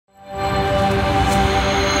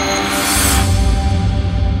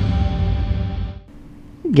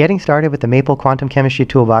Getting started with the Maple Quantum Chemistry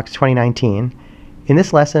Toolbox 2019. In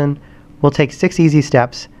this lesson, we'll take 6 easy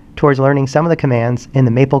steps towards learning some of the commands in the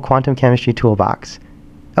Maple Quantum Chemistry Toolbox.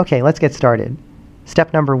 Okay, let's get started.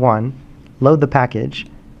 Step number 1, load the package.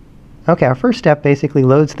 Okay, our first step basically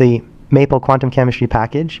loads the Maple Quantum Chemistry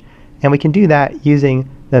package, and we can do that using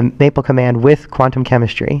the Maple command with quantum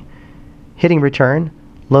chemistry. Hitting return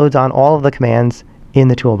loads on all of the commands in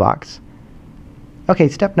the toolbox. Okay,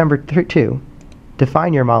 step number 2.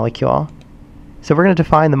 Define your molecule. So we're going to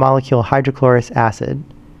define the molecule hydrochloric acid,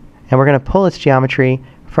 and we're going to pull its geometry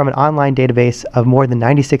from an online database of more than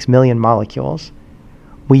 96 million molecules.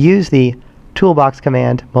 We use the toolbox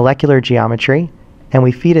command molecular geometry, and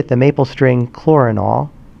we feed it the maple string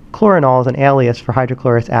chlorinol. Chlorinol is an alias for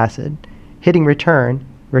hydrochloric acid. Hitting return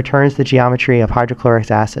returns the geometry of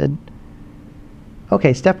hydrochloric acid.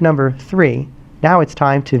 Okay, step number 3. Now it's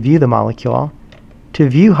time to view the molecule. To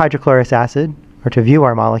view hydrochloric acid, or to view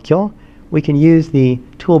our molecule, we can use the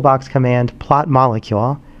toolbox command plot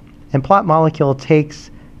molecule. And plot molecule takes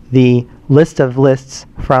the list of lists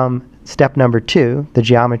from step number 2, the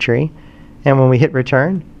geometry, and when we hit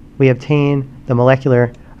return, we obtain the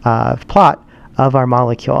molecular plot of our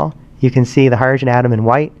molecule. You can see the hydrogen atom in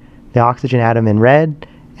white, the oxygen atom in red,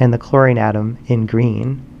 and the chlorine atom in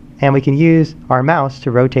green. And we can use our mouse to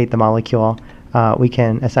rotate the molecule. We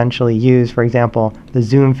can essentially use, for example, the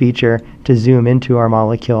zoom feature to zoom into our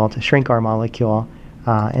molecule, to shrink our molecule,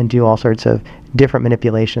 and do all sorts of different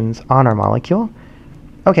manipulations on our molecule.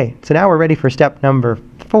 Okay, so now we're ready for step number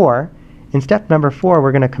 4. In step number 4,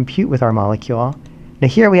 we're going to compute with our molecule. Now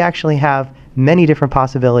here we actually have many different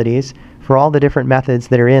possibilities for all the different methods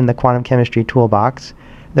that are in the quantum chemistry toolbox.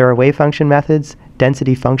 There are wave function methods,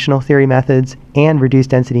 density functional theory methods, and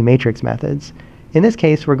reduced density matrix methods. In this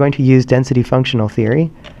case, we're going to use density functional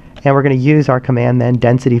theory, and we're going to use our command then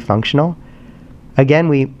density functional. Again,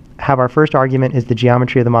 we have our first argument is the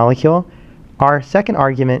geometry of the molecule. Our second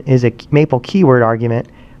argument is a Maple keyword argument.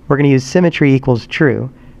 We're going to use symmetry equals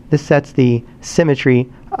true. This sets the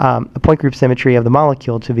symmetry, point group symmetry of the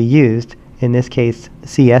molecule to be used, in this case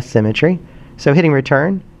CS symmetry. So hitting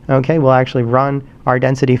return, okay, we'll actually run our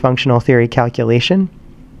density functional theory calculation.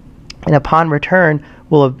 And upon return,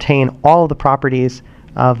 we'll obtain all of the properties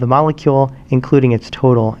of the molecule, including its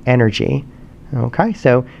total energy. Okay,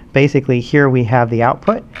 so basically here we have the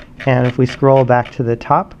output, and if we scroll back to the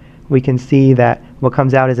top, we can see that what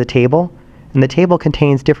comes out is a table, and the table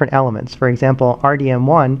contains different elements. For example,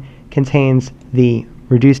 RDM1 contains the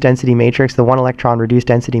reduced density matrix, the 1-electron reduced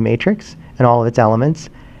density matrix, and all of its elements.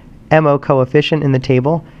 MO coefficient in the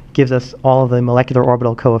table gives us all of the molecular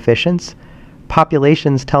orbital coefficients.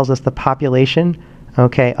 Populations tells us the population,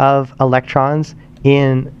 okay, of electrons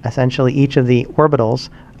in essentially each of the orbitals,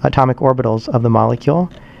 atomic orbitals of the molecule.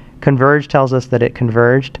 Converge tells us that it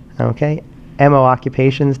converged, okay. MO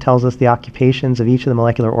occupations tells us the occupations of each of the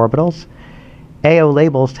molecular orbitals. AO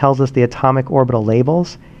labels tells us the atomic orbital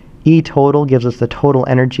labels. E total gives us the total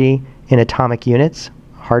energy in atomic units,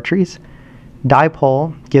 Hartrees.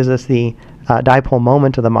 Dipole gives us the dipole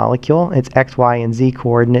moment of the molecule, its x, y, and z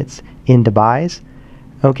coordinates in dBis.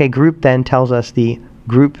 Okay, group then tells us the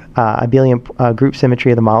group abelian group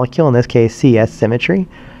symmetry of the molecule, in this case CS symmetry.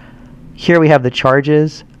 Here we have the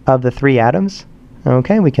charges of the 3 atoms.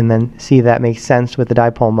 Okay, we can then see that makes sense with the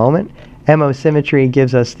dipole moment. MO symmetry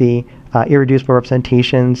gives us the irreducible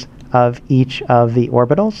representations of each of the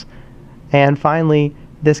orbitals. And finally,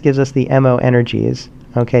 this gives us the MO energies,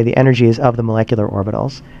 okay, the energies of the molecular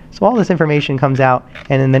orbitals. So all this information comes out,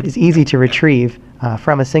 and then it's easy to retrieve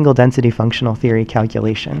from a single density functional theory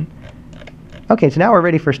calculation. Okay, so now we're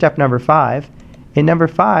ready for step number 5. In number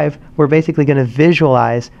 5, we're basically going to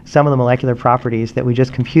visualize some of the molecular properties that we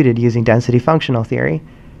just computed using density functional theory.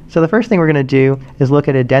 So the first thing we're going to do is look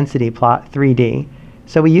at a density plot 3D.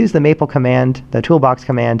 So we use the Maple command, the toolbox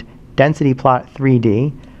command, density plot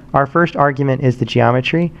 3D. Our first argument is the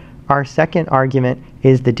geometry. Our second argument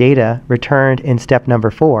is the data returned in step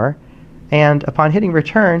number 4. And upon hitting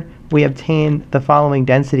return, we obtain the following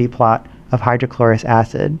density plot of hydrochloric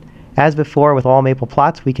acid. As before with all Maple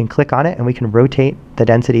plots, we can click on it and we can rotate the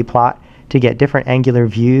density plot to get different angular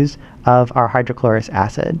views of our hydrochloric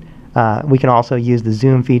acid. We can also use the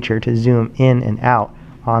zoom feature to zoom in and out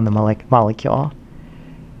on the molecule.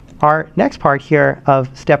 Our next part here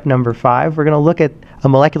of step number 5, we're going to look at a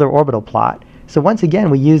molecular orbital plot. So once again,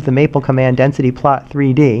 we use the Maple command density plot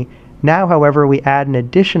 3D. Now, however, we add an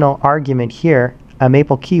additional argument here, a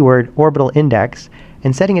Maple keyword orbital index,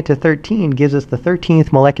 and setting it to 13 gives us the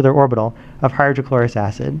 13th molecular orbital of hydrochloric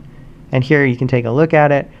acid. And here you can take a look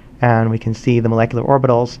at it, and we can see the molecular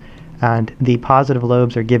orbitals, and the positive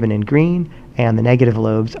lobes are given in green, and the negative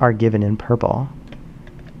lobes are given in purple.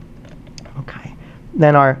 Okay.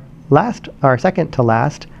 Then our second to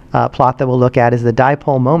last plot that we'll look at is the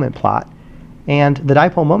dipole moment plot. And the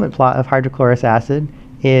dipole moment plot of hydrochlorous acid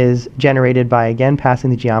is generated by, again, passing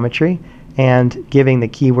the geometry and giving the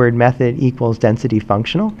keyword method equals density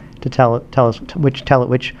functional to tell it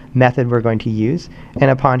which method we're going to use.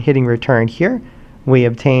 And upon hitting return here, we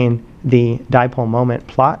obtain the dipole moment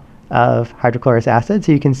plot of hydrochlorous acid.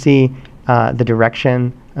 So you can see the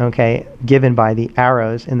direction, okay, given by the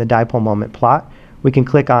arrows in the dipole moment plot. We can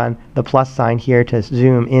click on the plus sign here to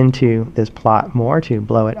zoom into this plot more, to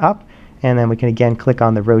blow it up. And then we can again click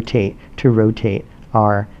on the rotate to rotate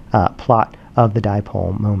our plot of the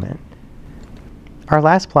dipole moment. Our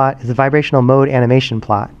last plot is the vibrational mode animation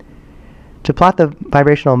plot. To plot the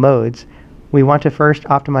vibrational modes, we want to first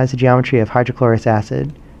optimize the geometry of hydrochlorous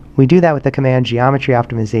acid. We do that with the command geometry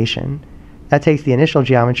optimization. That takes the initial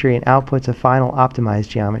geometry and outputs a final optimized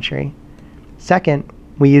geometry. Second,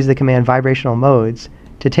 we use the command vibrational modes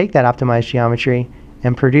to take that optimized geometry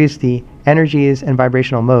and produce the energies and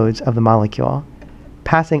vibrational modes of the molecule.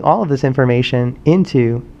 Passing all of this information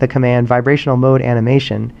into the command vibrational mode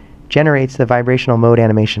animation generates the vibrational mode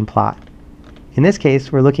animation plot. In this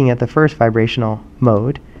case, we're looking at the first vibrational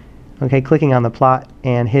mode. Okay, clicking on the plot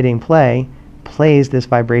and hitting play plays this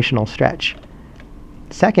vibrational stretch.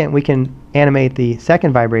 Second, we can animate the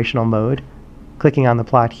second vibrational mode. Clicking on the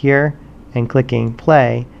plot here and clicking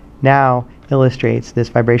play now illustrates this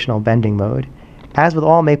vibrational bending mode. As with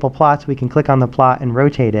all Maple plots, we can click on the plot and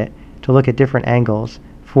rotate it to look at different angles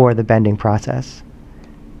for the bending process.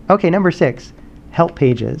 Okay, number 6, help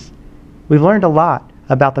pages. We've learned a lot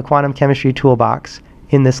about the quantum chemistry toolbox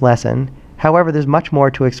in this lesson. However, there's much more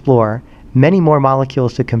to explore, many more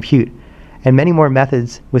molecules to compute, and many more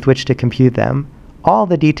methods with which to compute them. All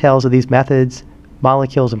the details of these methods,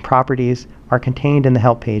 molecules, and properties are contained in the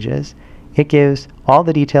help pages. It gives all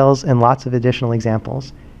the details and lots of additional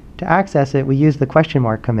examples. To access it, we use the question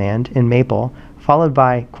mark command in Maple, followed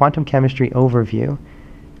by Quantum Chemistry Overview.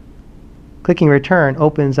 Clicking Return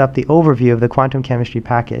opens up the overview of the quantum chemistry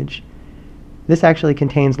package. This actually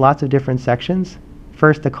contains lots of different sections.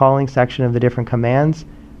 First, the calling section of the different commands,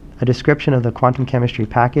 a description of the quantum chemistry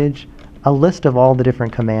package, a list of all the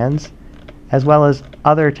different commands, as well as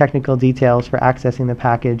other technical details for accessing the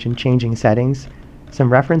package and changing settings,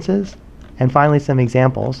 some references, and finally some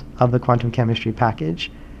examples of the quantum chemistry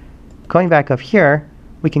package. Going back up here,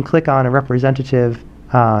 we can click on a representative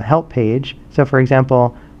help page. So for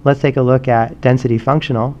example, let's take a look at density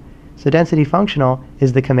functional. So density functional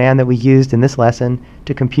is the command that we used in this lesson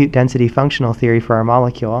to compute density functional theory for our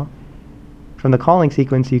molecule. From the calling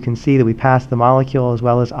sequence, you can see that we passed the molecule as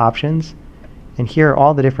well as options. And here are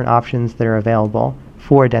all the different options that are available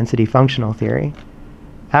for density functional theory.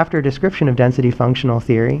 After a description of density functional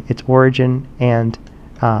theory, its origin and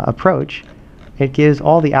approach, it gives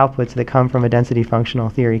all the outputs that come from a density functional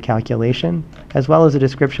theory calculation, as well as a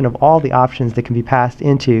description of all the options that can be passed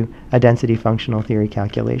into a density functional theory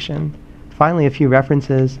calculation. Finally, a few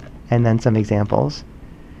references, and then some examples.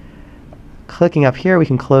 Clicking up here, we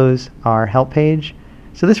can close our help page.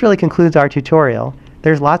 So this really concludes our tutorial.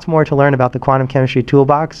 There's lots more to learn about the Quantum Chemistry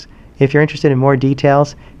Toolbox. If you're interested in more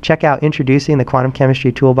details, check out Introducing the Quantum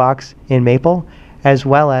Chemistry Toolbox in Maple, as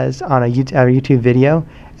well as on a YouTube video,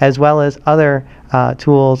 as well as other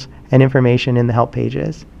tools and information in the help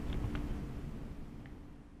pages.